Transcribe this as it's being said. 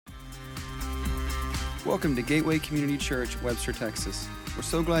Welcome to Gateway Community Church, Webster, Texas. We're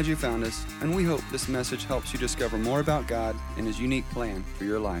so glad you found us, and we hope this message helps you discover more about God and His unique plan for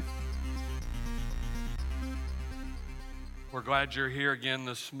your life. We're glad you're here again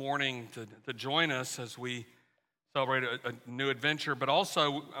this morning to join us as we celebrate a new adventure, but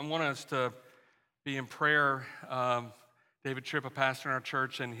also I want us to be in prayer. David Tripp, a pastor in our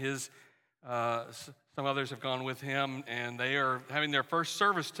church, and some others have gone with him, and they are having their first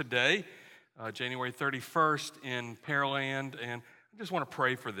service today, January 31st in Pearland, and I just want to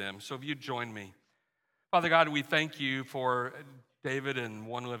pray for them. So if you join me. Father God, we thank you for David and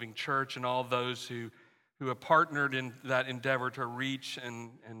One Living Church and all those who have partnered in that endeavor to reach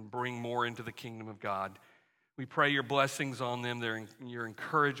and bring more into the kingdom of God. We pray your blessings on them, your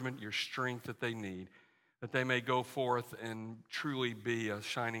encouragement, your strength that they need, that they may go forth and truly be a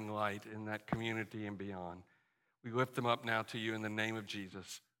shining light in that community and beyond. We lift them up now to you in the name of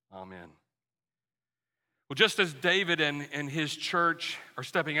Jesus. Amen. Well, just as David and his church are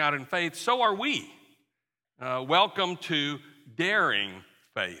stepping out in faith, so are we. Welcome to Daring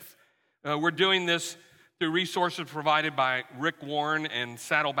Faith. We're doing this through resources provided by Rick Warren and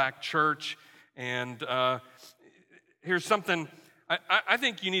Saddleback Church. And here's something I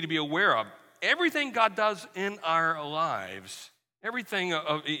think you need to be aware of. Everything God does in our lives, everything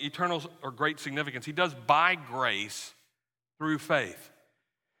of eternal or great significance, He does by grace through faith.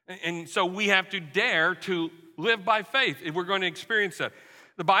 And so we have to dare to live by faith if we're going to experience that.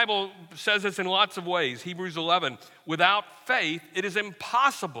 The Bible says this in lots of ways. Hebrews 11, without faith, it is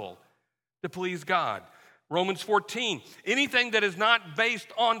impossible to please God. Romans 14, anything that is not based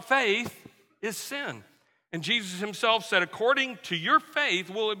on faith is sin. And Jesus himself said, according to your faith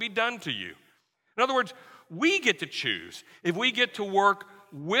will it be done to you. In other words, we get to choose if we get to work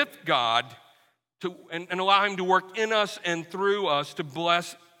with God and allow Him to work in us and through us to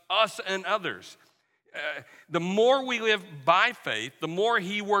bless us and others. The more we live by faith, the more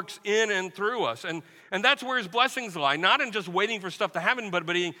He works in and through us. And that's where His blessings lie, not in just waiting for stuff to happen, but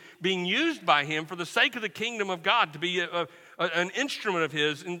being used by Him for the sake of the kingdom of God, to be an instrument of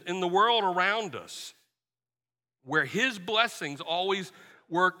His in the world around us, where His blessings always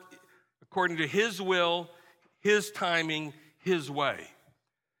work according to His will, His timing, His way.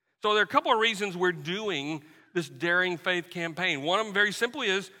 So there are a couple of reasons we're doing this Daring Faith campaign. One of them very simply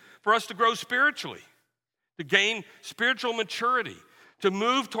is for us to grow spiritually, to gain spiritual maturity, to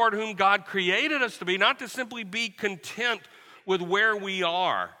move toward whom God created us to be, not to simply be content with where we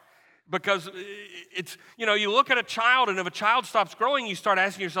are. Because it's, you look at a child, and if a child stops growing, you start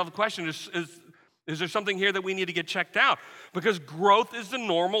asking yourself the question, is there something here that we need to get checked out? Because growth is the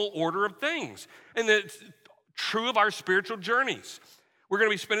normal order of things. And it's true of our spiritual journeys. We're going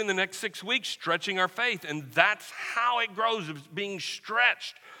to be spending the next 6 weeks stretching our faith, and that's how it grows, it's being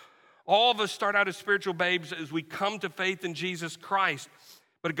stretched. All of us start out as spiritual babes as we come to faith in Jesus Christ,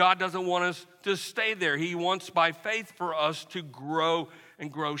 but God doesn't want us to stay there. He wants by faith for us to grow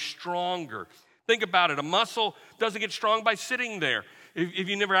and grow stronger. Think about it. A muscle doesn't get strong by sitting there. If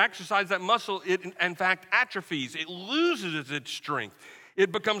you never exercise that muscle, it in fact atrophies. It loses its strength.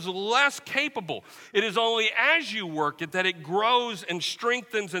 It becomes less capable. It is only as you work it that it grows and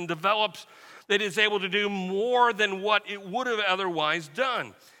strengthens and develops, that it's able to do more than what it would have otherwise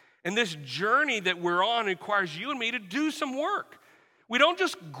done. And this journey that we're on requires you and me to do some work. We don't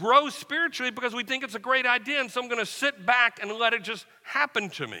just grow spiritually because we think it's a great idea and so I'm going to sit back and let it just happen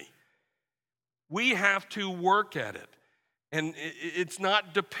to me. We have to work at it. And it's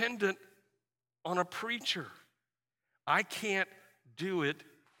not dependent on a preacher. I can't do it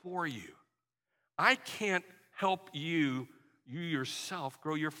for you. I can't help you yourself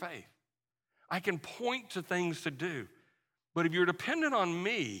grow your faith. I can point to things to do. But if you're dependent on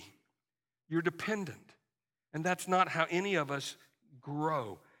me, you're dependent. And that's not how any of us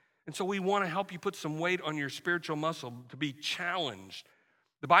grow. And so we want to help you put some weight on your spiritual muscle to be challenged.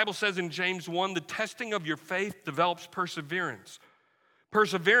 The Bible says in James 1, the testing of your faith develops perseverance.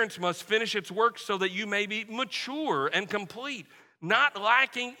 Perseverance must finish its work so that you may be mature and complete, not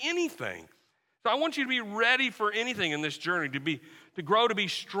lacking anything. So I want you to be ready for anything in this journey, to grow, to be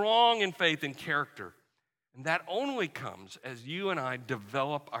strong in faith and character. And that only comes as you and I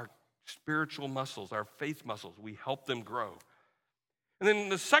develop our spiritual muscles, our faith muscles. We help them grow. And then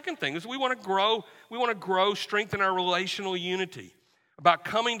the second thing is we want to grow, strengthen our relational unity, about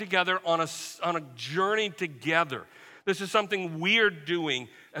coming together on a journey together. This is something we're doing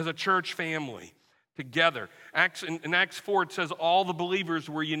as a church family together. In Acts 4, it says all the believers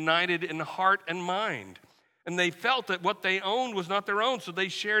were united in heart and mind. And they felt that what they owned was not their own, so they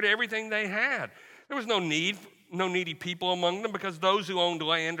shared everything they had. There was no need no needy people among them, because those who owned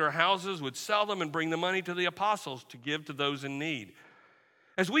land or houses would sell them and bring the money to the apostles to give to those in need.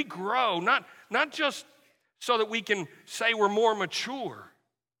 As we grow, not just so that we can say we're more mature,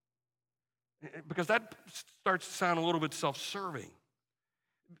 because that starts to sound a little bit self-serving,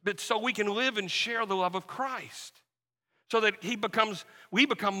 but so we can live and share the love of Christ, so that we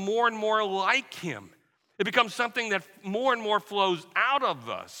become more and more like him. It becomes something that more and more flows out of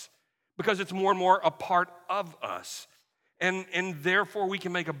us because it's more and more a part of us. And therefore, we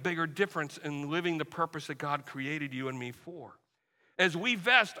can make a bigger difference in living the purpose that God created you and me for. As we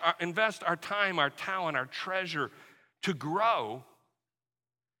invest our time, our talent, our treasure to grow,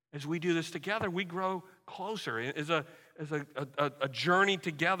 as we do this together, we grow closer as a journey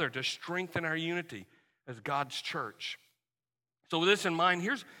together to strengthen our unity as God's church. So with this in mind,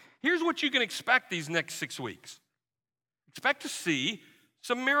 here's what you can expect these next 6 weeks. Expect to see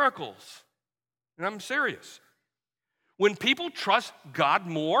some miracles. And I'm serious. When people trust God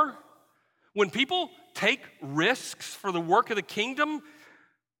more, when people take risks for the work of the kingdom,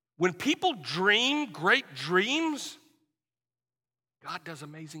 when people dream great dreams, God does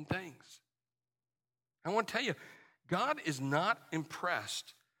amazing things. I want to tell you, God is not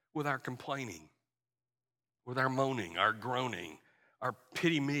impressed with our complaining, with our moaning, our groaning, our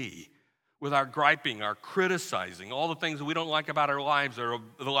pity me, with our griping, our criticizing, all the things that we don't like about our lives or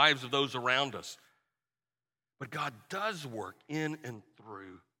the lives of those around us. But God does work in and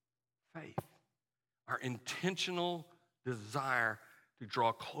through faith, our intentional desire to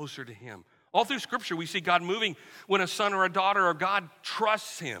draw closer to him. All through Scripture, we see God moving when a son or a daughter of God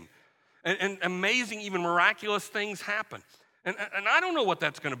trusts him. And amazing, even miraculous things happen. And I don't know what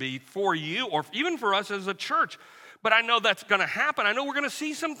that's going to be for you or even for us as a church, but I know that's going to happen. I know we're going to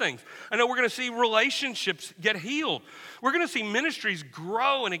see some things. I know we're going to see relationships get healed. We're going to see ministries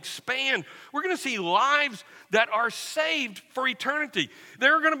grow and expand. We're going to see lives that are saved for eternity.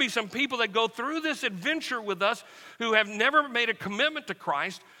 There are going to be some people that go through this adventure with us who have never made a commitment to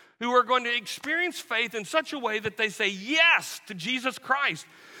Christ, who are going to experience faith in such a way that they say yes to Jesus Christ.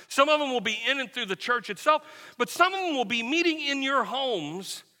 Some of them will be in and through the church itself, but some of them will be meeting in your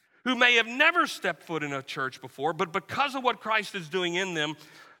homes who may have never stepped foot in a church before, but because of what Christ is doing in them,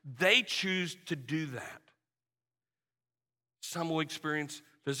 they choose to do that. Some will experience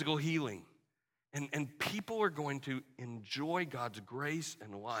physical healing, and people are going to enjoy God's grace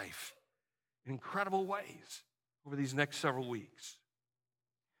and life in incredible ways over these next several weeks.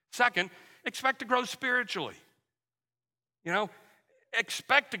 Second, expect to grow spiritually.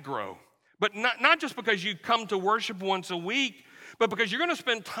 Expect to grow, but not just because you come to worship once a week, but because you're going to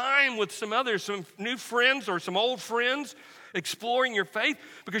spend time with some new friends or some old friends exploring your faith,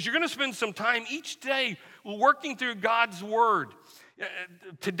 because you're going to spend some time each day working through God's word.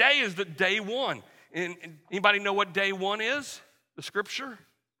 Today is the day one. And anybody know what day one is? The scripture?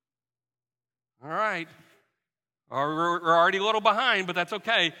 All right. We're already a little behind, but that's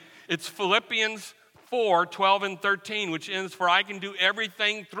okay. It's Philippians 4:12 and 13, which ends, "For I can do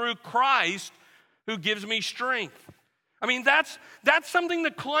everything through Christ who gives me strength." I mean, that's something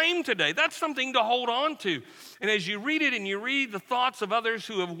to claim today. That's something to hold on to. And as you read it and you read the thoughts of others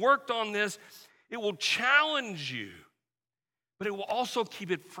who have worked on this, it will challenge you, but it will also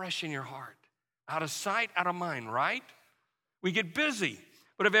keep it fresh in your heart. Out of sight, out of mind, right? We get busy,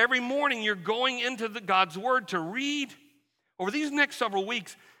 but if every morning you're going into God's word to read, over these next several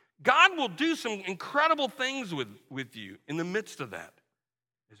weeks, God will do some incredible things with you in the midst of that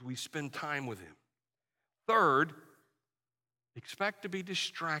as we spend time with him. Third, expect to be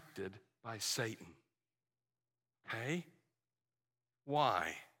distracted by Satan. Okay?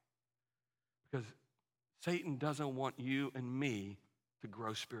 Why? Because Satan doesn't want you and me to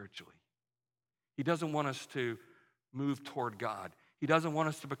grow spiritually. He doesn't want us to move toward God. He doesn't want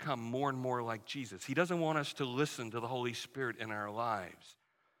us to become more and more like Jesus. He doesn't want us to listen to the Holy Spirit in our lives.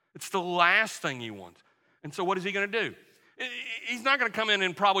 It's the last thing he wants. And so what is he going to do? He's not going to come in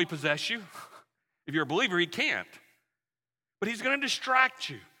and probably possess you. If you're a believer, he can't. But he's going to distract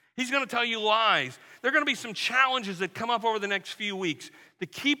you. He's going to tell you lies. There are going to be some challenges that come up over the next few weeks to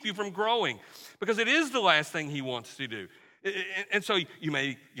keep you from growing, because it is the last thing he wants to do. And so you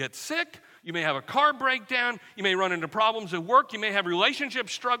may get sick. You may have a car breakdown. You may run into problems at work. You may have relationship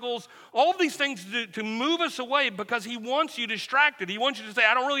struggles. All of these things to move us away, because he wants you distracted. He wants you to say,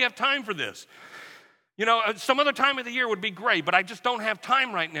 I don't really have time for this. Some other time of the year would be great, but I just don't have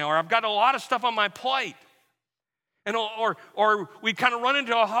time right now, or I've got a lot of stuff on my plate. Or we kind of run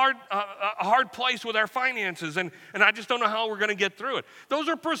into a hard place with our finances, and I just don't know how we're going to get through it. Those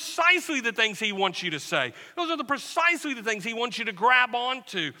are precisely the things he wants you to say. Those are precisely the things he wants you to grab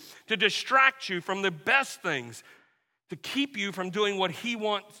onto, to distract you from the best things, to keep you from doing what he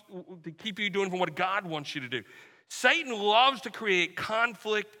wants, to keep you doing from what God wants you to do. Satan loves to create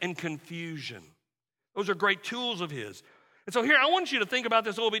conflict and confusion. Those are great tools of his. And so here, I want you to think about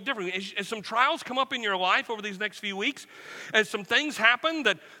this a little bit differently. As some trials come up in your life over these next few weeks, as some things happen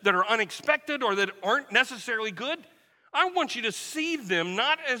that are unexpected or that aren't necessarily good, I want you to see them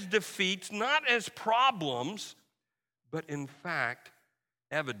not as defeats, not as problems, but in fact,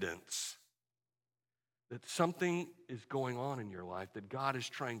 evidence that something is going on in your life that God is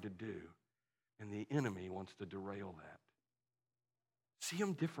trying to do, and the enemy wants to derail that. See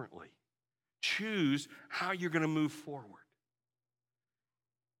them differently. Choose how you're going to move forward.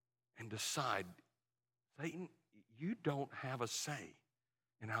 And decide, Satan, you don't have a say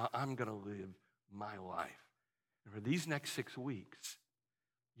in how I'm going to live my life. And for these next 6 weeks,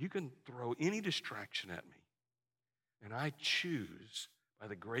 you can throw any distraction at me. And I choose, by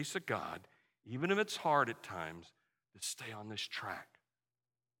the grace of God, even if it's hard at times, to stay on this track.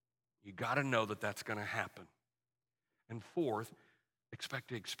 You got to know that that's going to happen. And fourth, expect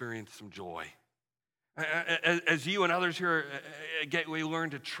to experience some joy. As you and others here at Gateway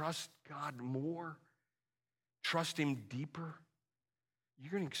learn to trust God more, trust him deeper,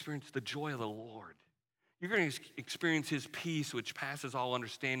 you're going to experience the joy of the Lord. You're going to experience his peace, which passes all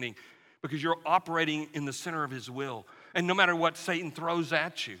understanding, because you're operating in the center of his will. And no matter what Satan throws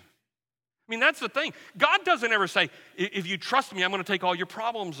at you. I mean, that's the thing. God doesn't ever say, if you trust me, I'm going to take all your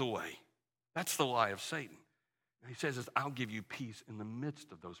problems away. That's the lie of Satan. And he says, I'll give you peace in the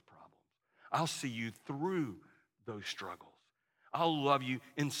midst of those problems. I'll see you through those struggles. I'll love you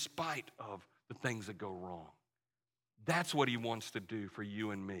in spite of the things that go wrong. That's what he wants to do for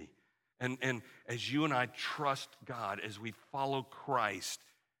you and me. And as you and I trust God, as we follow Christ,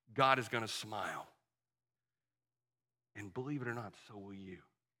 God is going to smile. And believe it or not, so will you.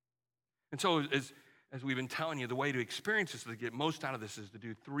 And so as we've been telling you, the way to experience this, to get most out of this, is to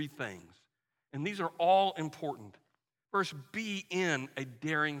do 3 things. And these are all important. First, be in a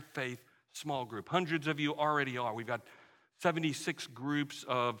daring faith small group. Hundreds of you already are. We've got 76 groups,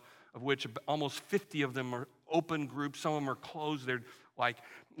 of which almost 50 of them are open groups. Some of them are closed. They're like,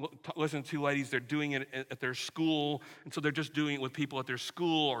 listen to 2 ladies, they're doing it at their school, and so they're just doing it with people at their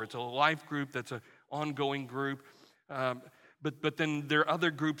school, or it's a life group that's an ongoing group. But then there are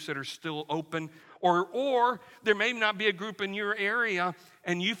other groups that are still open, or there may not be a group in your area,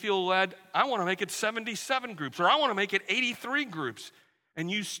 and you feel led, I want to make it 77 groups, or I want to make it 83 groups. And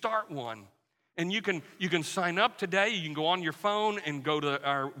you start one. And you can sign up today. You can go on your phone and go to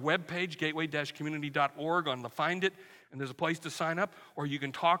our webpage, gateway-community.org, on the Find It, and there's a place to sign up. Or you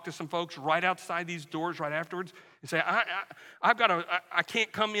can talk to some folks right outside these doors right afterwards and say, I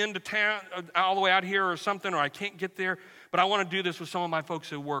can't come into town all the way out here or something, or I can't get there, but I want to do this with some of my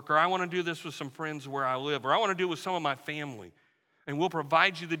folks at work, or I want to do this with some friends where I live, or I want to do it with some of my family. And we'll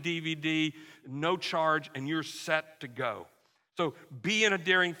provide you the DVD, no charge, and you're set to go. So be in a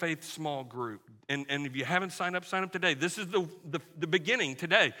daring faith small group. And if you haven't signed up today. This is the beginning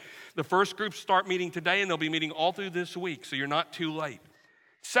today. The first groups start meeting today, and they'll be meeting all through this week, so you're not too late.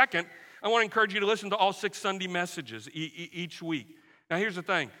 Second, I want to encourage you to listen to all 6 Sunday messages each week. Now, here's the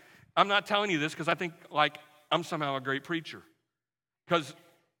thing. I'm not telling you this because I think like I'm somehow a great preacher. Because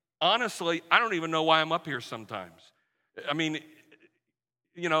honestly, I don't even know why I'm up here sometimes. I mean,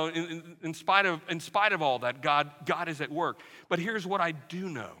 you know, in spite of all that, God is at work. But here's what I do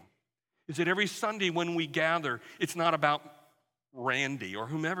know, is that every Sunday when we gather, it's not about Randy or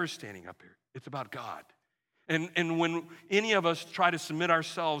whomever's standing up here. It's about God. And when any of us try to submit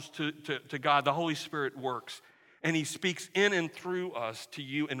ourselves to God, the Holy Spirit works. And he speaks in and through us to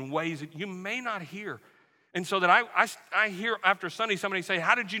you in ways that you may not hear. And so that I hear after Sunday somebody say,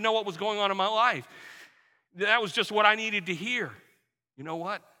 how did you know what was going on in my life? That was just what I needed to hear. You know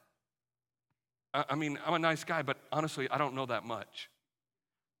what? I mean, I'm a nice guy, but honestly, I don't know that much.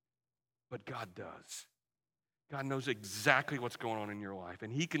 But God does. God knows exactly what's going on in your life.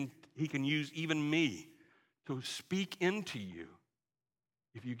 And he can use even me to speak into you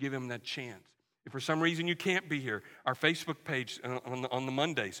if you give him that chance. If for some reason you can't be here, our Facebook page on the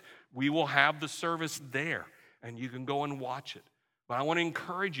Mondays, we will have the service there, and you can go and watch it. But I want to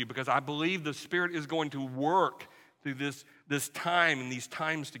encourage you, because I believe the Spirit is going to work through this time and these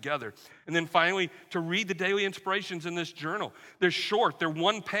times together. And then finally, to read the daily inspirations in this journal. They're short. They're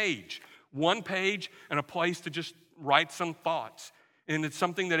one page and a place to just write some thoughts. And it's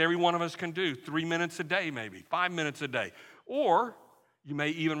something that every one of us can do, 3 minutes a day maybe, 5 minutes a day. Or you may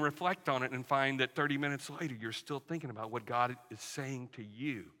even reflect on it and find that 30 minutes later, you're still thinking about what God is saying to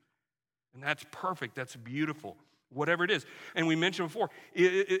you. And that's perfect, that's beautiful, whatever it is. And we mentioned before,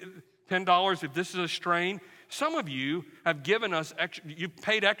 $10, if this is a strain, some of you have given us extra, you've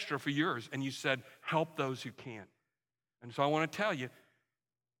paid extra for yours, and you said, help those who can't. And so I want to tell you,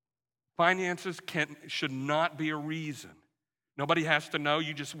 finances should not be a reason. Nobody has to know.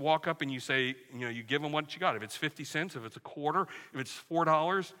 You just walk up and you say, you give them what you got. If it's 50 cents, if it's a quarter, if it's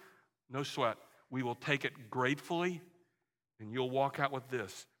 $4, no sweat. We will take it gratefully, and you'll walk out with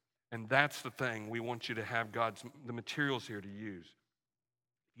this. And that's the thing. We want you to have the materials here to use.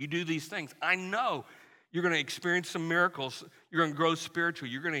 You do these things. I know you're going to experience some miracles. You're going to grow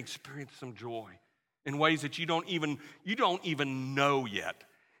spiritually. You're going to experience some joy in ways that you don't even know yet.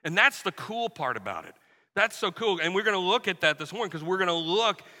 And that's the cool part about it. That's so cool. And we're going to look at that this morning because we're going to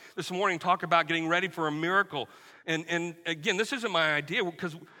look this morning, talk about getting ready for a miracle. And again, this isn't my idea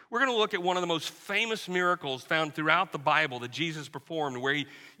because we're going to look at one of the most famous miracles found throughout the Bible that Jesus performed where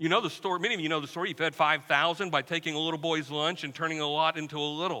the story, many of you know the story. He fed 5,000 by taking a little boy's lunch and turning a lot into a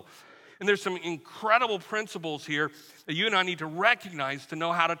little. And there's some incredible principles here that you and I need to recognize to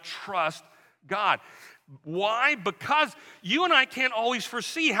know how to trust God. Why? Because you and I can't always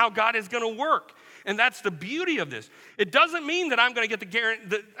foresee how God is going to work. And that's the beauty of this. It doesn't mean that I'm going to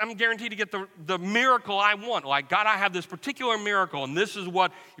get I'm guaranteed to get the miracle I want. Like, God, I have this particular miracle, and this is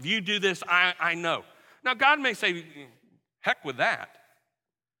what, if you do this, I know. Now, God may say, heck with that.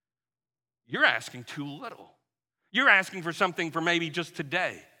 You're asking too little. You're asking for something for maybe just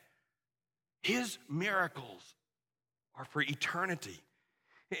today. His miracles are for eternity.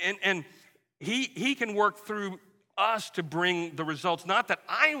 And he can work through us to bring the results, not that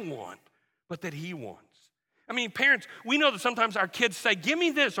I want, but that he wants. I mean, parents, we know that sometimes our kids say, give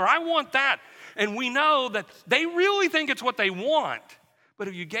me this, or I want that. And we know that they really think it's what they want. But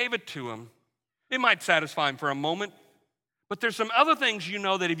if you gave it to them, it might satisfy them for a moment. But there's some other things you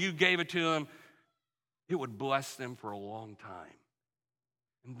know that if you gave it to them, it would bless them for a long time.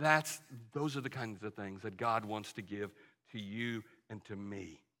 And those are the kinds of things that God wants to give to you and to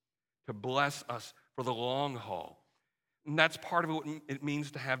me, to bless us for the long haul. And that's part of what it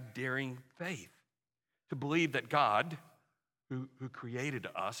means to have daring faith, to believe that God, who created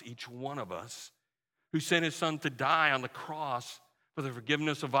us, each one of us, who sent his son to die on the cross for the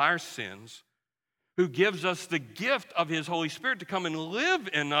forgiveness of our sins, who gives us the gift of his Holy Spirit to come and live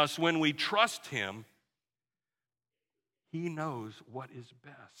in us when we trust him, he knows what is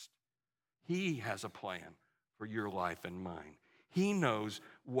best. He has a plan for your life and mine. He knows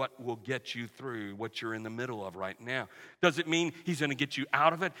what will get you through what you're in the middle of right now. Does it mean he's going to get you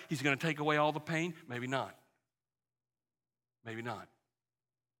out of it? He's going to take away all the pain? Maybe not. Maybe not.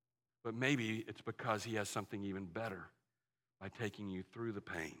 But maybe it's because he has something even better by taking you through the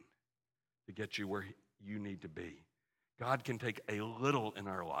pain to get you where you need to be. God can take a little in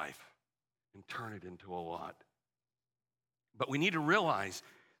our life and turn it into a lot. But we need to realize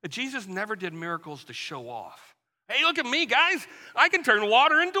that Jesus never did miracles to show off. Hey, look at me, guys. I can turn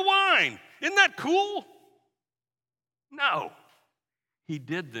water into wine. Isn't that cool? No. He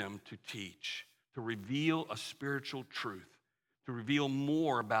did them to teach, to reveal a spiritual truth, to reveal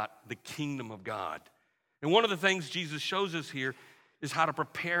more about the kingdom of God. And one of the things Jesus shows us here is how to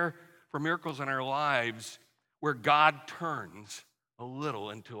prepare for miracles in our lives where God turns a little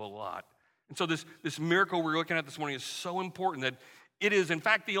into a lot. And so this miracle we're looking at this morning is so important that it is, in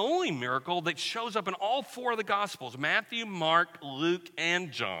fact, the only miracle that shows up in all four of the Gospels, Matthew, Mark, Luke,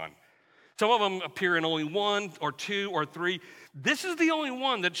 and John. Some of them appear in only one or two or three. This is the only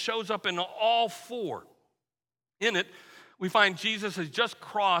one that shows up in all four. In it, we find Jesus has just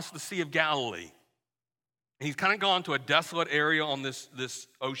crossed the Sea of Galilee. He's kind of gone to a desolate area on this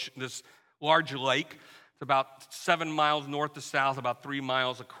ocean, this large lake. It's about 7 miles north to south, about 3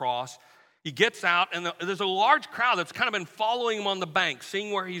 miles across. He gets out, and there's a large crowd that's kind of been following him on the bank,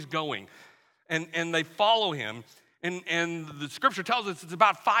 seeing where he's going. And they follow him. And the scripture tells us it's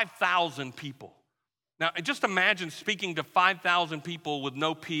about 5,000 people. Now, just imagine speaking to 5,000 people with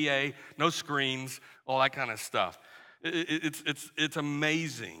no PA, no screens, all that kind of stuff. It's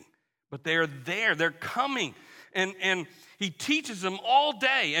amazing. But they're there. They're coming. And he teaches them all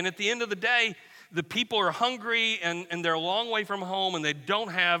day. And at the end of the day, the people are hungry and they're a long way from home and they don't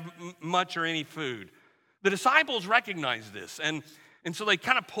have much or any food. The disciples recognize this. And so they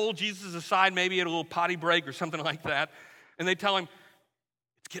kind of pull Jesus aside, maybe at a little potty break or something like that. And they tell him,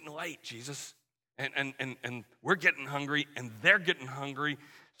 it's getting late, Jesus. And we're getting hungry and they're getting hungry.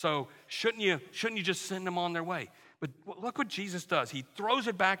 So shouldn't you just send them on their way? But look what Jesus does. He throws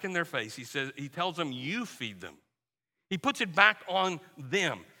it back in their face. He tells them, you feed them. He puts it back on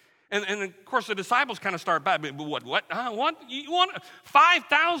them. And of course, the disciples kind of start back. But what? What? You want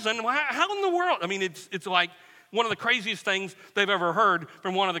 5,000? How in the world? I mean, it's like one of the craziest things they've ever heard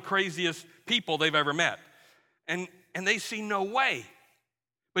from one of the craziest people they've ever met. And they see no way.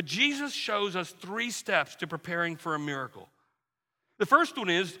 But Jesus shows us 3 steps to preparing for a miracle. The first one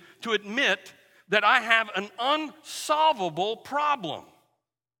is to admit that I have an unsolvable problem.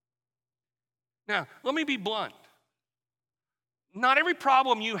 Now, let me be blunt. Not every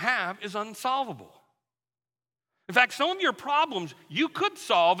problem you have is unsolvable. In fact, some of your problems you could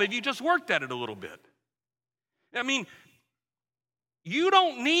solve if you just worked at it a little bit. I mean, you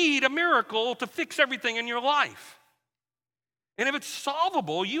don't need a miracle to fix everything in your life. And if it's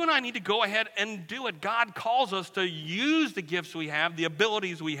solvable, you and I need to go ahead and do it. God calls us to use the gifts we have, the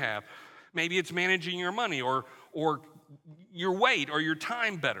abilities we have. Maybe it's managing your money or your weight or your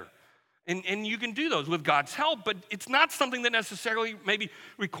time better. And you can do those with God's help, but it's not something that necessarily maybe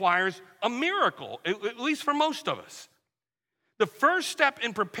requires a miracle, at least for most of us. The first step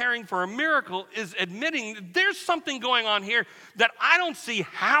in preparing for a miracle is admitting that there's something going on here that I don't see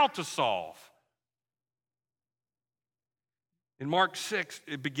how to solve. In Mark 6,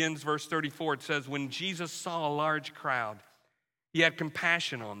 it begins verse 34. It says, when Jesus saw a large crowd, he had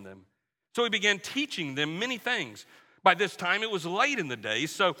compassion on them. So he began teaching them many things. By this time, it was late in the day,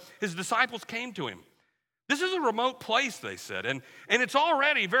 so his disciples came to him. This is a remote place, they said, and it's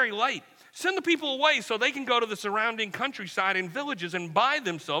already very late. Send the people away so they can go to the surrounding countryside and villages and buy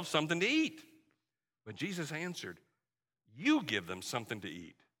themselves something to eat. But Jesus answered, you give them something to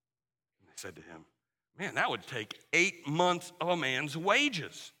eat. And they said to him, man, that would take 8 months of a man's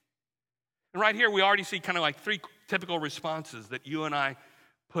wages. And right here, we already see kind of like 3 typical responses that you and I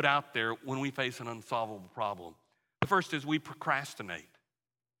put out there when we face an unsolvable problem. The first is we procrastinate.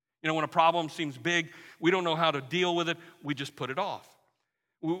 You know, when a problem seems big, we don't know how to deal with it, we just put it off.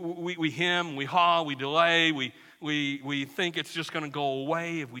 We hem, we haw, we delay, we think it's just going to go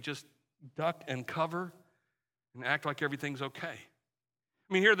away if we just duck and cover and act like everything's okay.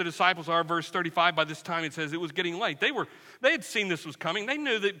 I mean, here the disciples are, verse 35, by this time it says it was getting late. They had seen this was coming. They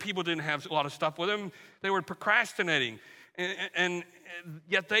knew that people didn't have a lot of stuff with them. They were procrastinating, and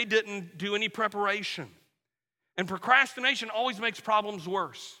yet they didn't do any preparation. And procrastination always makes problems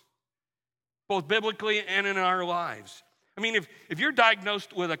worse, both biblically and in our lives. I mean, if you're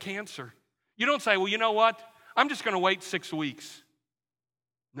diagnosed with a cancer, you don't say, well, you know what? I'm just going to wait 6 weeks.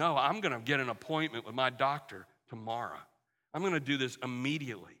 No, I'm going to get an appointment with my doctor tomorrow. I'm going to do this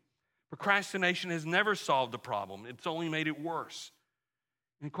immediately. Procrastination has never solved the problem. It's only made it worse.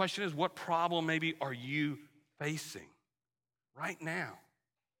 And the question is, what problem maybe are you facing right now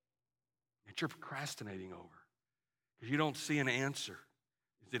that you're procrastinating over? Because you don't see an answer.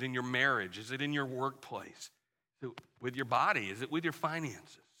 Is it in your marriage? Is it in your workplace? Is it with your body? Is it with your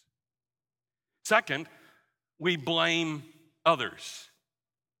finances? Second, we blame others.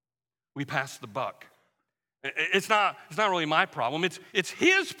 We pass the buck. It's not really my problem. It's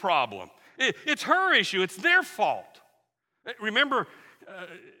his problem. It's her issue. It's their fault. Remember,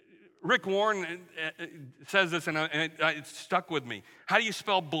 Rick Warren says this, and it stuck with me. How do you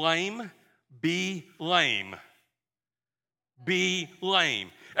spell blame? Be lame. Be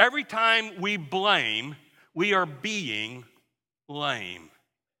lame. Every time we blame, we are being lame.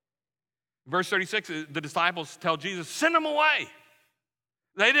 Verse 36, the disciples tell Jesus, send them away.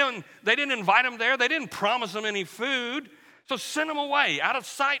 They didn't invite him there. They didn't promise him any food. So send them away, out of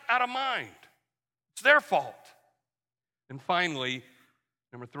sight, out of mind. It's their fault. And finally,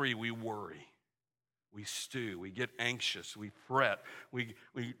 number 3, we worry. We stew. We get anxious. We fret. We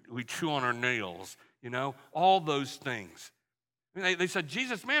chew on our nails. You know, all those things. I mean, they said,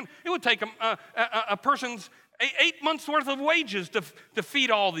 Jesus, man, it would take a person's 8 months' worth of wages to feed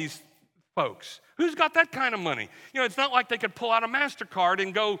all these folks. Who's got that kind of money? You know, it's not like they could pull out a MasterCard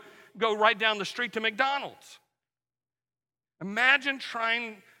and go right down the street to McDonald's. Imagine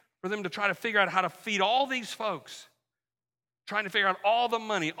trying for them to try to figure out how to feed all these folks, trying to figure out all the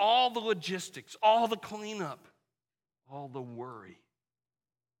money, all the logistics, all the cleanup, all the worry.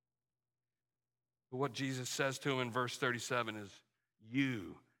 But what Jesus says to him in verse 37 is,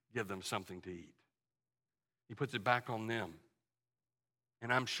 you give them something to eat. He puts it back on them.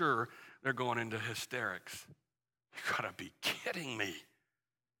 And I'm sure they're going into hysterics. You gotta be kidding me.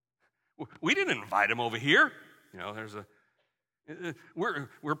 We didn't invite him over here. You know,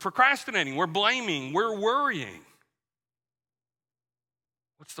 we're procrastinating, we're blaming, we're worrying.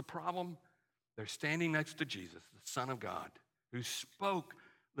 What's the problem? They're standing next to Jesus, the Son of God, who spoke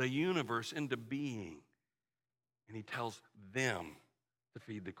the universe into being. and he tells them to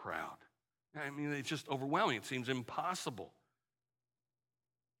feed the crowd. I mean, it's just overwhelming. It seems impossible.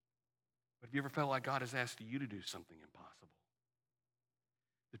 But have you ever felt like God has asked you to do something impossible?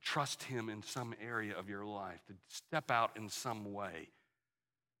 To trust him in some area of your life, to step out in some way,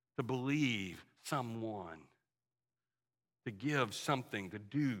 to believe someone, to give something, to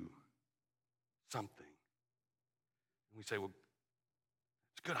do something. And we say, well,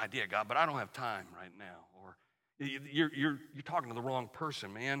 it's a good idea, God, but I don't have time right now. Or you're talking to the wrong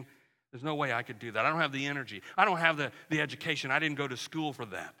person, man. There's no way I could do that. I don't have the energy. I don't have the education. I didn't go to school for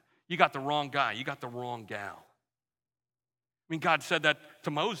that. You got the wrong guy. You got the wrong gal. I mean, God said that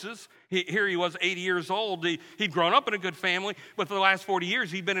to Moses. Here he was, 80 years old. He'd grown up in a good family, but for the last 40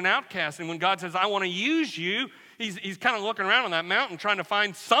 years, he'd been an outcast. And when God says, I want to use you, he's kind of looking around on that mountain trying to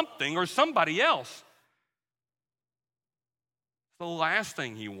find something or somebody else. It's the last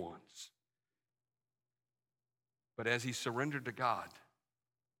thing he wants. But as he surrendered to God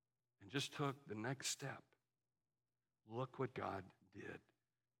and just took the next step, look what God did.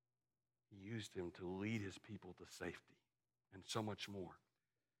 He used him to lead his people to safety. And so much more.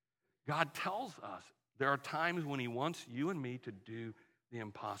 God tells us there are times when he wants you and me to do the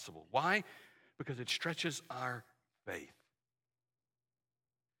impossible. Why? Because it stretches our faith.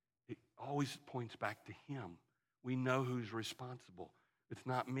 It always points back to him. We know who's responsible. It's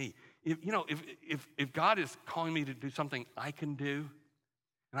not me. If God is calling me to do something I can do,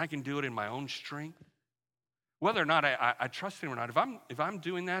 and I can do it in my own strength, whether or not I trust him or not, if I'm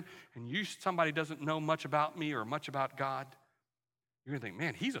doing that and somebody doesn't know much about me or much about God, you're going to think,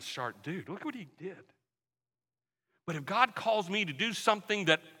 man, he's a sharp dude. Look what he did. But if God calls me to do something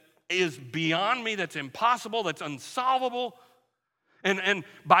that is beyond me, that's impossible, that's unsolvable, and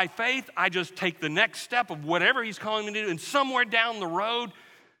by faith, I just take the next step of whatever he's calling me to do, and somewhere down the road,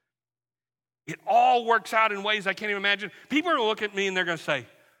 it all works out in ways I can't even imagine. People are going to look at me and they're going to say,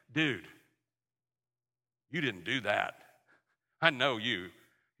 dude, you didn't do that. I know you.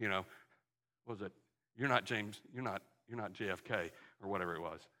 What was it? You're not James, you're not JFK or whatever it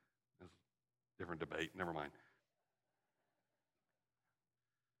was. It was a different debate. Never mind.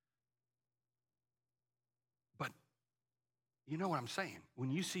 But you know what I'm saying? When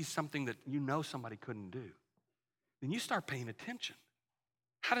you see something that you know somebody couldn't do, then you start paying attention.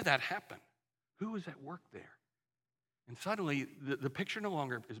 How did that happen? Who was at work there? And suddenly, the picture no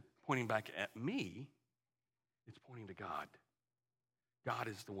longer is pointing back at me. It's pointing to God. God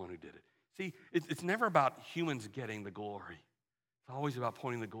is the one who did it. See, it's never about humans getting the glory. It's always about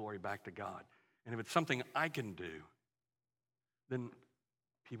pointing the glory back to God. And if it's something I can do, then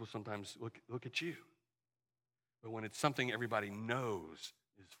people sometimes look at you. But when it's something everybody knows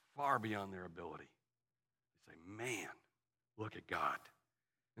is far beyond their ability, they say, man, look at God.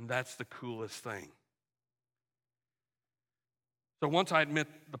 And that's the coolest thing. So once I admit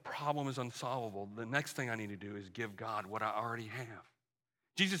the problem is unsolvable, the next thing I need to do is give God what I already have.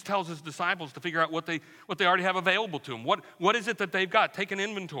 Jesus tells his disciples to figure out what they already have available to them. What is it that they've got? Take an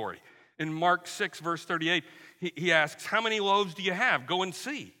inventory. In Mark 6, verse 38, he asks, how many loaves do you have? Go and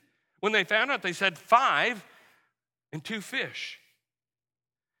see. When they found out, they said 5 and 2 fish.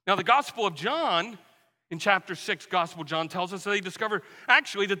 Now, the Gospel of John, in chapter 6, Gospel of John tells us that they discovered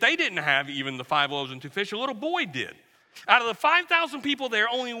actually that they didn't have even the 5 loaves and 2 fish. A little boy did. Out of the 5,000 people there,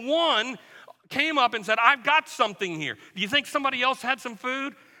 only one came up and said, I've got something here. Do you think somebody else had some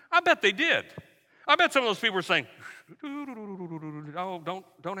food? I bet they did. I bet some of those people were saying, oh,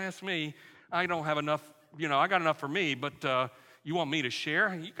 don't ask me. I don't have enough, I got enough for me, but you want me to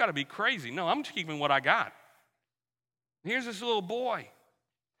share? You got to be crazy. No, I'm just keeping what I got. Here's this little boy.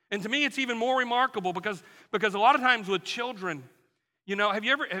 And to me, it's even more remarkable because a lot of times with children, have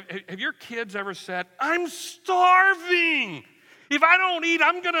your kids ever said, I'm starving. If I don't eat,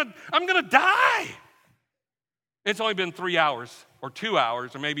 I'm gonna die. It's only been 3 hours or 2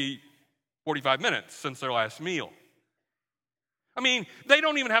 hours or maybe 45 minutes since their last meal. I mean, they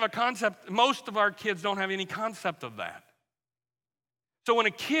don't even have a concept. Most of our kids don't have any concept of that. So when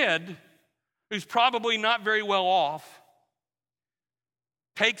a kid who's probably not very well off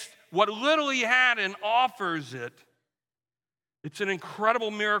takes what little he had and offers it, it's an incredible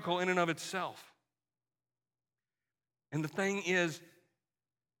miracle in and of itself. And the thing is,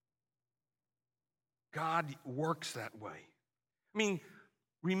 God works that way. I mean,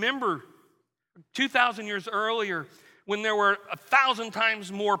 remember 2,000 years earlier when there were 1,000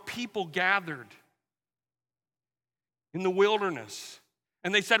 times more people gathered in the wilderness,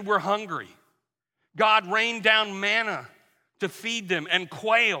 and they said, we're hungry. God rained down manna to feed them, and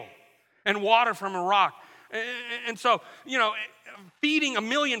quail, and water from a rock. And so, feeding 1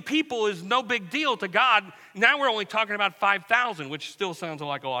 million people is no big deal to God. Now we're only talking about 5,000, which still sounds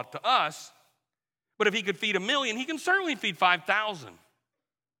like a lot to us. But if he could feed 1 million, he can certainly feed 5,000.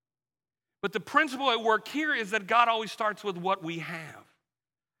 But the principle at work here is that God always starts with what we have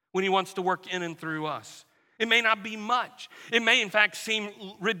when he wants to work in and through us. It may not be much. It may, in fact, seem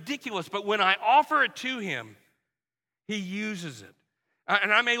ridiculous, but when I offer it to him, he uses it.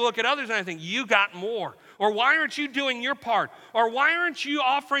 And I may look at others and I think, you got more. Or why aren't you doing your part? Or why aren't you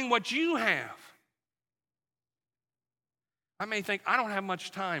offering what you have? I may think, I don't have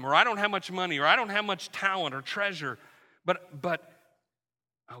much time, or I don't have much money, or I don't have much talent or treasure, but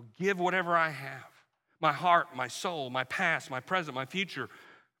I'll give whatever I have. My heart, my soul, my past, my present, my future,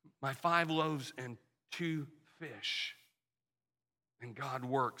 my 5 loaves and 2 fish. And God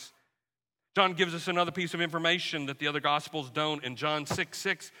works. John gives us another piece of information that the other Gospels don't. In John 6:6,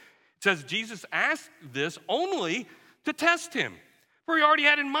 it says Jesus asked this only to test him, for he already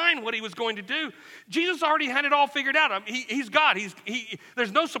had in mind what he was going to do. Jesus already had it all figured out. He's God.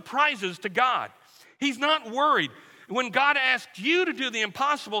 There's no surprises to God. He's not worried. When God asked you to do the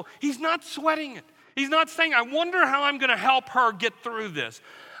impossible, he's not sweating it. He's not saying, I wonder how I'm going to help her get through this.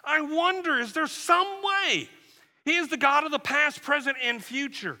 I wonder, is there some way? He is the God of the past, present, and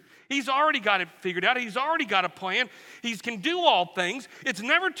future. He's already got it figured out. He's already got a plan. He can do all things. It's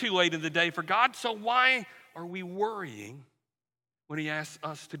never too late in the day for God, so why are we worrying when he asks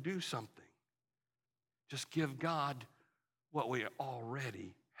us to do something? Just give God what we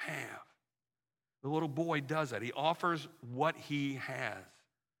already have. The little boy does that. He offers what he has,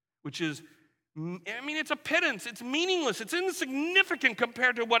 which is, it's a pittance. It's meaningless. It's insignificant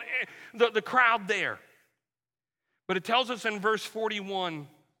compared to what the crowd there. But it tells us in verse 41,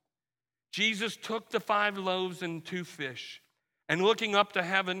 Jesus took the 5 loaves and 2 fish, and looking up to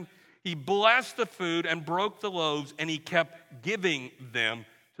heaven, he blessed the food and broke the loaves, and he kept giving them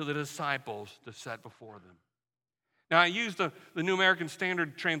to the disciples to set before them. Now, I use the New American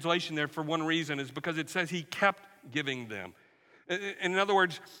Standard Translation there for one reason, is because it says he kept giving them. In other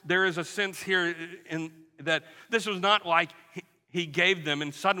words, there is a sense here in that this was not like he gave them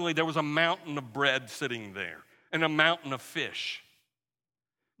and suddenly there was a mountain of bread sitting there and a mountain of fish.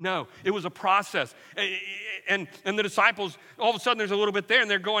 No, it was a process. And the disciples, all of a sudden there's a little bit there and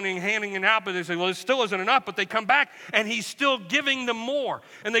they're going and handing it out, but they say, well, it still isn't enough, but they come back and he's still giving them more.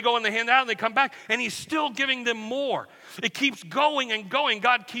 And they go and they hand out and they come back and he's still giving them more. It keeps going and going.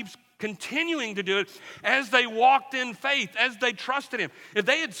 God keeps continuing to do it as they walked in faith, as they trusted him. If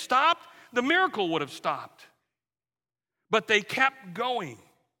they had stopped, the miracle would have stopped. But they kept going.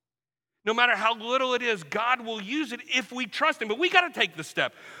 No matter how little it is, God will use it if we trust him. But we got to take the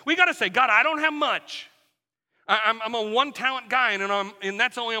step. We got to say, God, I don't have much. I'm a one-talent guy, and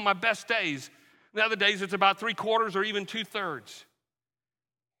that's only on my best days. The other days, it's about 3/4 or even 2/3.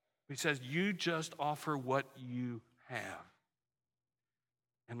 He says, you just offer what you have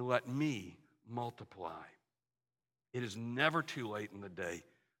and let me multiply. It is never too late in the day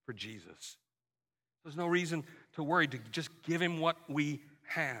for Jesus. There's no reason to worry, to just give him what we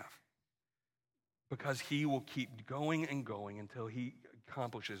have, because he will keep going and going until he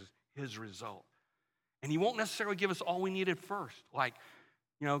accomplishes his result. And he won't necessarily give us all we needed first. Like,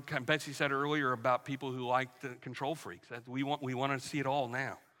 Betsy said earlier about people who like the control freaks. That we want to see it all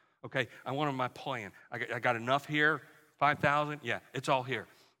now. Okay, I want my plan. I got enough here, 5,000, yeah, it's all here.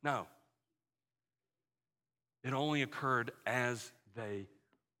 No. It only occurred as they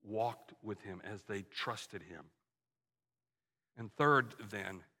walked with him, as they trusted him. And third,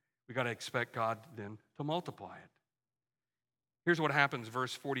 then, we got to expect God then to multiply it. Here's what happens,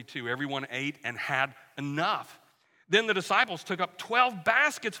 verse 42. Everyone ate and had enough. Then the disciples took up 12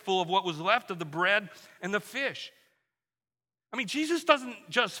 baskets full of what was left of the bread and the fish. Jesus doesn't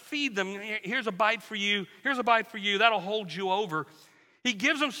just feed them. Here's a bite for you. Here's a bite for you. That'll hold you over. He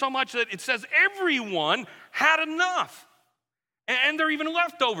gives them so much that it says everyone had enough. And there are even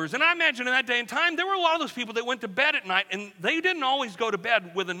leftovers. And I imagine in that day and time, there were a lot of those people that went to bed at night, and they didn't always go to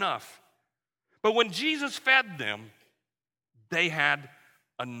bed with enough. But when Jesus fed them, they had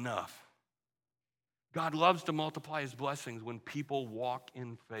enough. God loves to multiply his blessings when people walk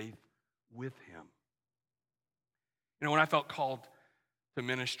in faith with him. When I felt called to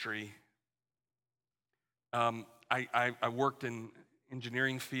ministry, I worked in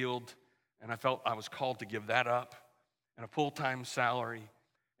engineering field, and I felt I was called to give that up and a full-time salary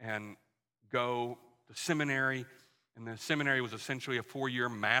and go to seminary. And the seminary was essentially a 4-year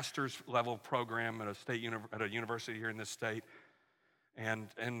master's level program at a university here in this state. And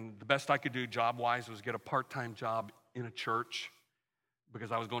the best I could do job-wise was get a part-time job in a church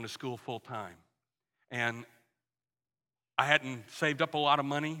because I was going to school full-time. And I hadn't saved up a lot of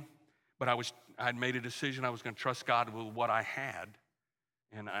money, but I had made a decision I was going to trust God with what I had,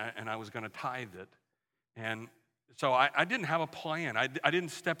 and I was going to tithe it. And so I didn't have a plan. I didn't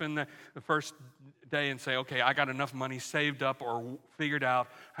step in the first day and say, okay, I got enough money saved up or figured out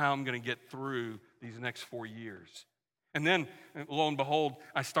how I'm going to get through these next 4 years. And then, lo and behold,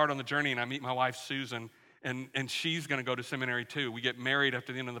 I start on the journey and I meet my wife, Susan, and she's going to go to seminary too. We get married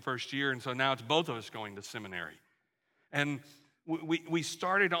after the end of the first year, and so now it's both of us going to seminary. And we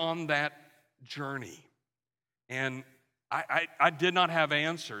started on that journey. And I did not have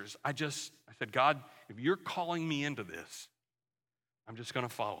answers. I said, God, if you're calling me into this, I'm just going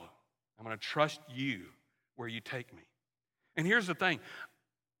to follow. I'm going to trust you where you take me. And here's the thing.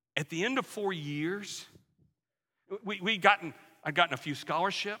 At the end of 4 years, I'd gotten a few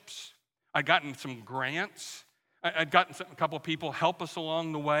scholarships. I'd gotten some grants. I'd gotten a couple of people help us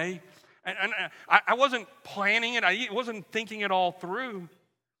along the way. And I wasn't planning it. I wasn't thinking it all through.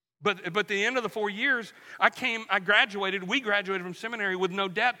 But at the end of the 4 years, we graduated from seminary with no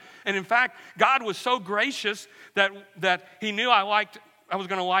debt. And in fact, God was so gracious that he knew I was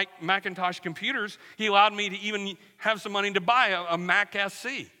going to like Macintosh computers. He allowed me to even have some money to buy a Mac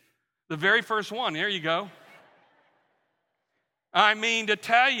SC, the very first one. There you go. I mean, to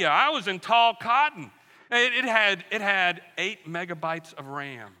tell you, I was in tall cotton. It had 8 megabytes of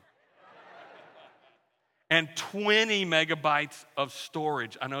RAM. And 20 megabytes of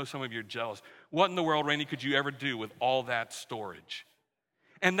storage. I know some of you are jealous. What in the world, Randy, could you ever do with all that storage?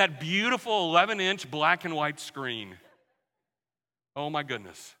 And that beautiful 11-inch black and white screen. Oh, my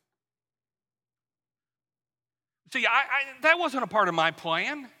goodness. See, that wasn't a part of my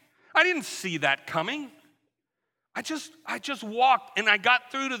plan. I didn't see that coming. I just walked, and I got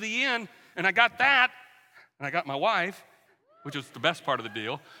through to the end, and I got that, and I got my wife, which was the best part of the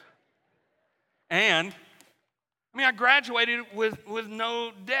deal. And I graduated with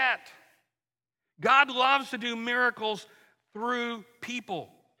no debt. God loves to do miracles through people,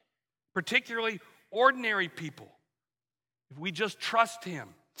 particularly ordinary people, if we just trust him.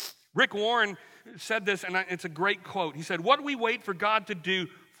 Rick Warren said this, and it's a great quote. He said, what we wait for God to do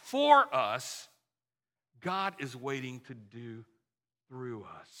for us, God is waiting to do through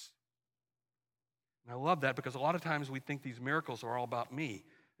us. And I love that because a lot of times we think these miracles are all about me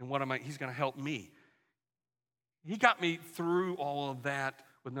and he's going to help me. He got me through all of that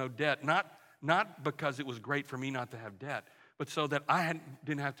with no debt, not because it was great for me not to have debt, but so that I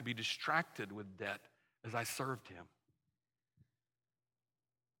didn't have to be distracted with debt as I served him.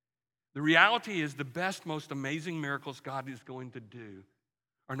 The reality is the best, most amazing miracles God is going to do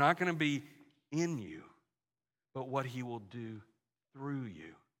are not going to be in you, but what he will do through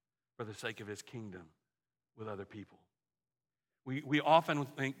you for the sake of his kingdom with other people. We often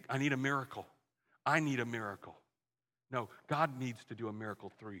think, I need a miracle. I need a miracle. No, God needs to do a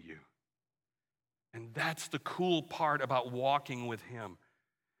miracle through you. And that's the cool part about walking with him.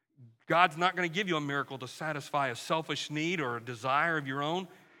 God's not going to give you a miracle to satisfy a selfish need or a desire of your own,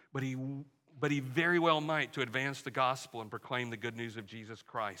 but he very well might to advance the gospel and proclaim the good news of Jesus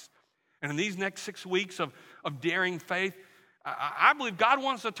Christ. And in these next 6 weeks of daring faith, I believe God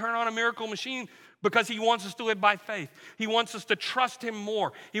wants to turn on a miracle machine because he wants us to live by faith. He wants us to trust him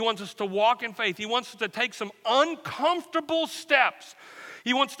more. He wants us to walk in faith. He wants us to take some uncomfortable steps.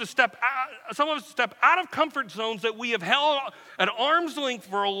 He wants to some of us step out of comfort zones that we have held at arm's length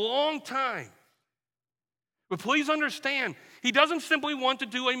for a long time. But please understand, he doesn't simply want to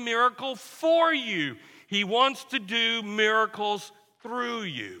do a miracle for you. He wants to do miracles through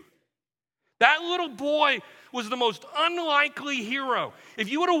you. That little boy was the most unlikely hero. If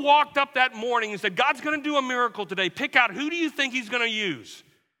you would have walked up that morning and said, God's going to do a miracle today, pick out who do you think he's going to use?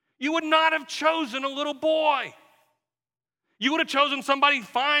 You would not have chosen a little boy. You would have chosen somebody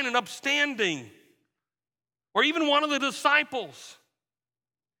fine and upstanding, or even one of the disciples.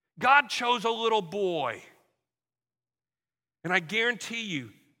 God chose a little boy. And I guarantee you,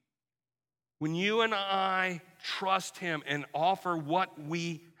 when you and I trust him and offer what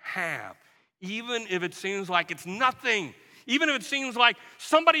we have, even if it seems like it's nothing, even if it seems like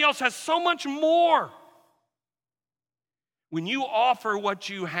somebody else has so much more, when you offer what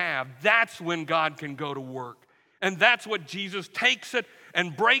you have, that's when God can go to work. And that's what Jesus takes it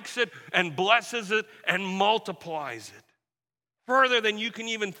and breaks it and blesses it and multiplies it further than you can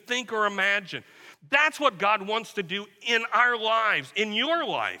even think or imagine. That's what God wants to do in our lives, in your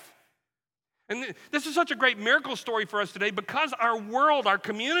life. And this is such a great miracle story for us today because our world, our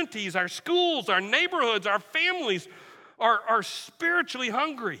communities, our schools, our neighborhoods, our families are spiritually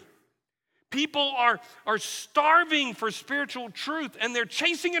hungry. People are starving for spiritual truth, and they're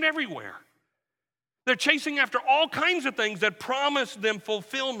chasing it everywhere. They're chasing after all kinds of things that promise them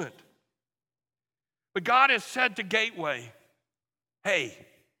fulfillment. But God has said to Gateway, hey,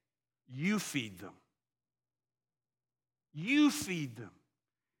 you feed them. You feed them.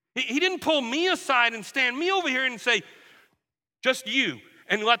 He didn't pull me aside and stand me over here and say, just you,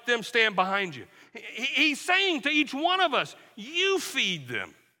 and let them stand behind you. He's saying to each one of us, you feed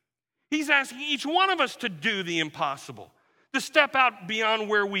them. He's asking each one of us to do the impossible, to step out beyond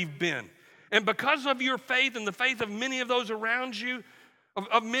where we've been. And because of your faith and the faith of many of those around you,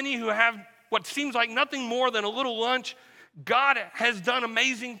 of many who have what seems like nothing more than a little lunch, God has done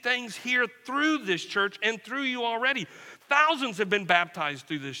amazing things here through this church and through you already. Thousands have been baptized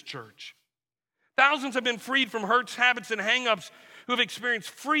through this church. Thousands have been freed from hurts, habits, and hang-ups who have experienced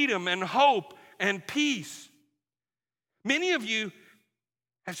freedom and hope and peace. Many of you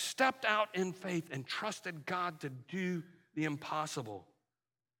have stepped out in faith and trusted God to do the impossible.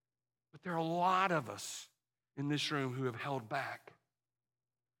 But there are a lot of us in this room who have held back,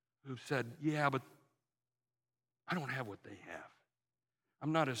 who've said, yeah, but I don't have what they have.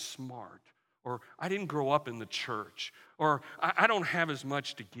 I'm not as smart, or I didn't grow up in the church, or I don't have as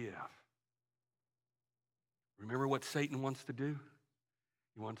much to give. Remember what Satan wants to do?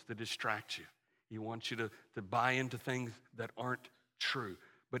 He wants to distract you. He wants you to buy into things that aren't true.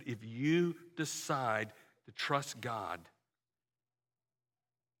 But if you decide to trust God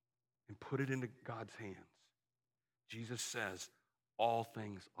and put it into God's hands, Jesus says all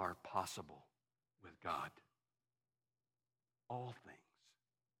things are possible with God. All things.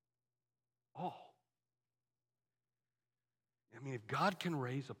 All. I mean, if God can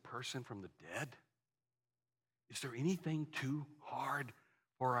raise a person from the dead, is there anything too hard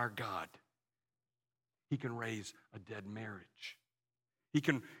for our God? He can raise a dead marriage. He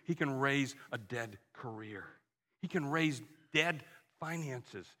can raise a dead career. He can raise dead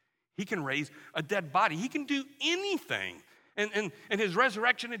finances. He can raise a dead body. He can do anything. And his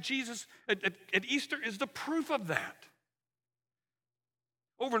resurrection at Jesus at Easter is the proof of that.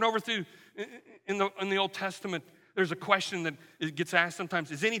 Over and over through in the Old Testament, there's a question that gets asked sometimes,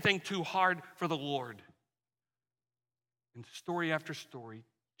 is anything too hard for the Lord? And story after story,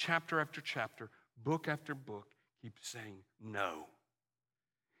 chapter after chapter, book after book, keeps saying no.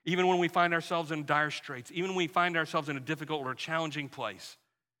 Even when we find ourselves in dire straits, even when we find ourselves in a difficult or challenging place,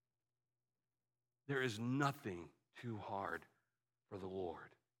 there is nothing too hard for the Lord.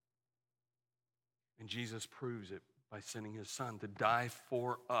 And Jesus proves it by sending his son to die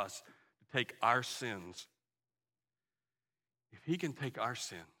for us, to take our sins. If he can take our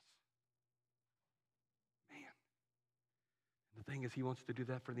sins, man, the thing is, he wants to do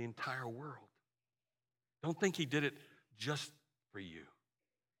that for the entire world. Don't think he did it just for you.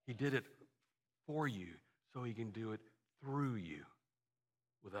 He did it for you so he can do it through you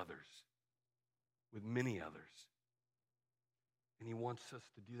with others, with many others. And he wants us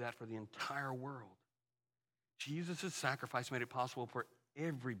to do that for the entire world. Jesus' sacrifice made it possible for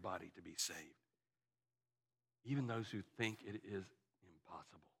everybody to be saved, even those who think it is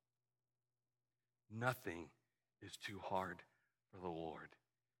impossible. Nothing is too hard for the Lord.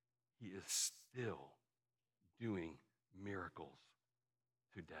 He is still doing miracles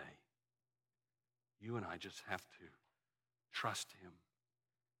today. You and I just have to trust him.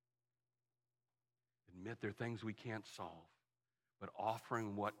 Admit there are things we can't solve, but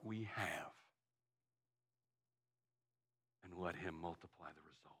offering what we have and let him multiply the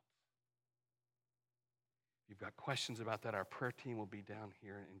results. If you've got questions about that, our prayer team will be down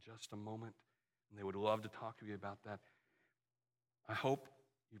here in just a moment, and they would love to talk to you about that. I hope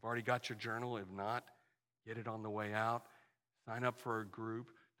you've already got your journal. If not, get it on the way out. Sign up for a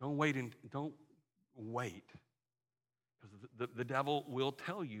group. Don't wait. Because the devil will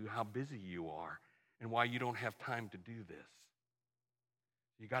tell you how busy you are and why you don't have time to do this.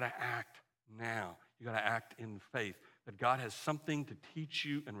 You got to act now. You got to act in faith that God has something to teach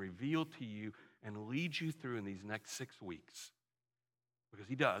you and reveal to you and lead you through in these next 6 weeks. Because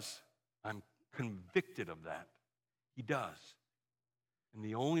he does. I'm convicted of that. He does. And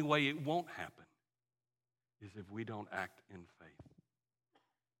the only way it won't happen is if we don't act in faith.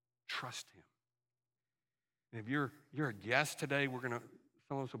 Trust him. And if you're a guest today,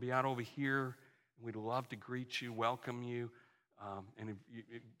 some of us will be out over here, and we'd love to greet you, welcome you. And if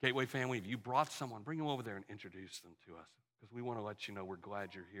Gateway family, if you brought someone, bring them over there and introduce them to us, because we want to let you know we're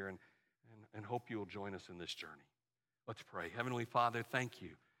glad you're here and hope you will join us in this journey. Let's pray. Heavenly Father, thank you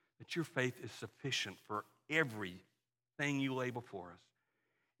that your faith is sufficient for everything you lay before us,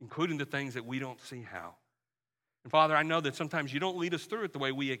 including the things that we don't see how. And Father, I know that sometimes you don't lead us through it the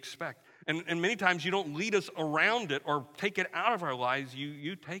way we expect. And many times you don't lead us around it or take it out of our lives.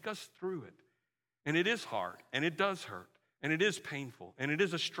 You take us through it. And it is hard, and it does hurt, and it is painful, and it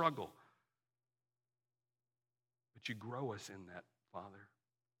is a struggle. But you grow us in that, Father.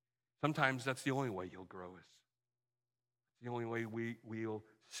 Sometimes that's the only way you'll grow us. It's the only way we'll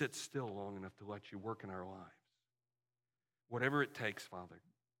sit still long enough to let you work in our lives. Whatever it takes, Father,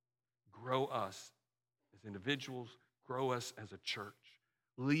 grow us as individuals, grow us as a church.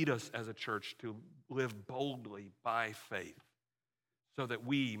 Lead us as a church to live boldly by faith so that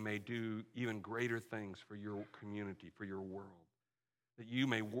we may do even greater things for your community, for your world, that you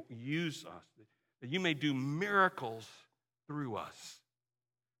may use us, that you may do miracles through us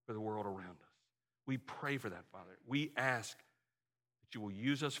for the world around us. We pray for that, Father. We ask that you will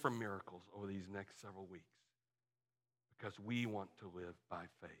use us for miracles over these next several weeks because we want to live by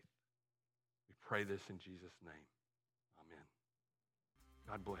faith. We pray this in Jesus' name. Amen.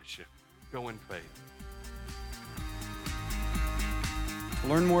 God bless you. Go in faith. To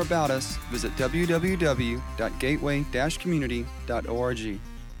learn more about us, visit www.gateway-community.org.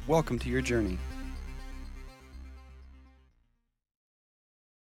 Welcome to your journey.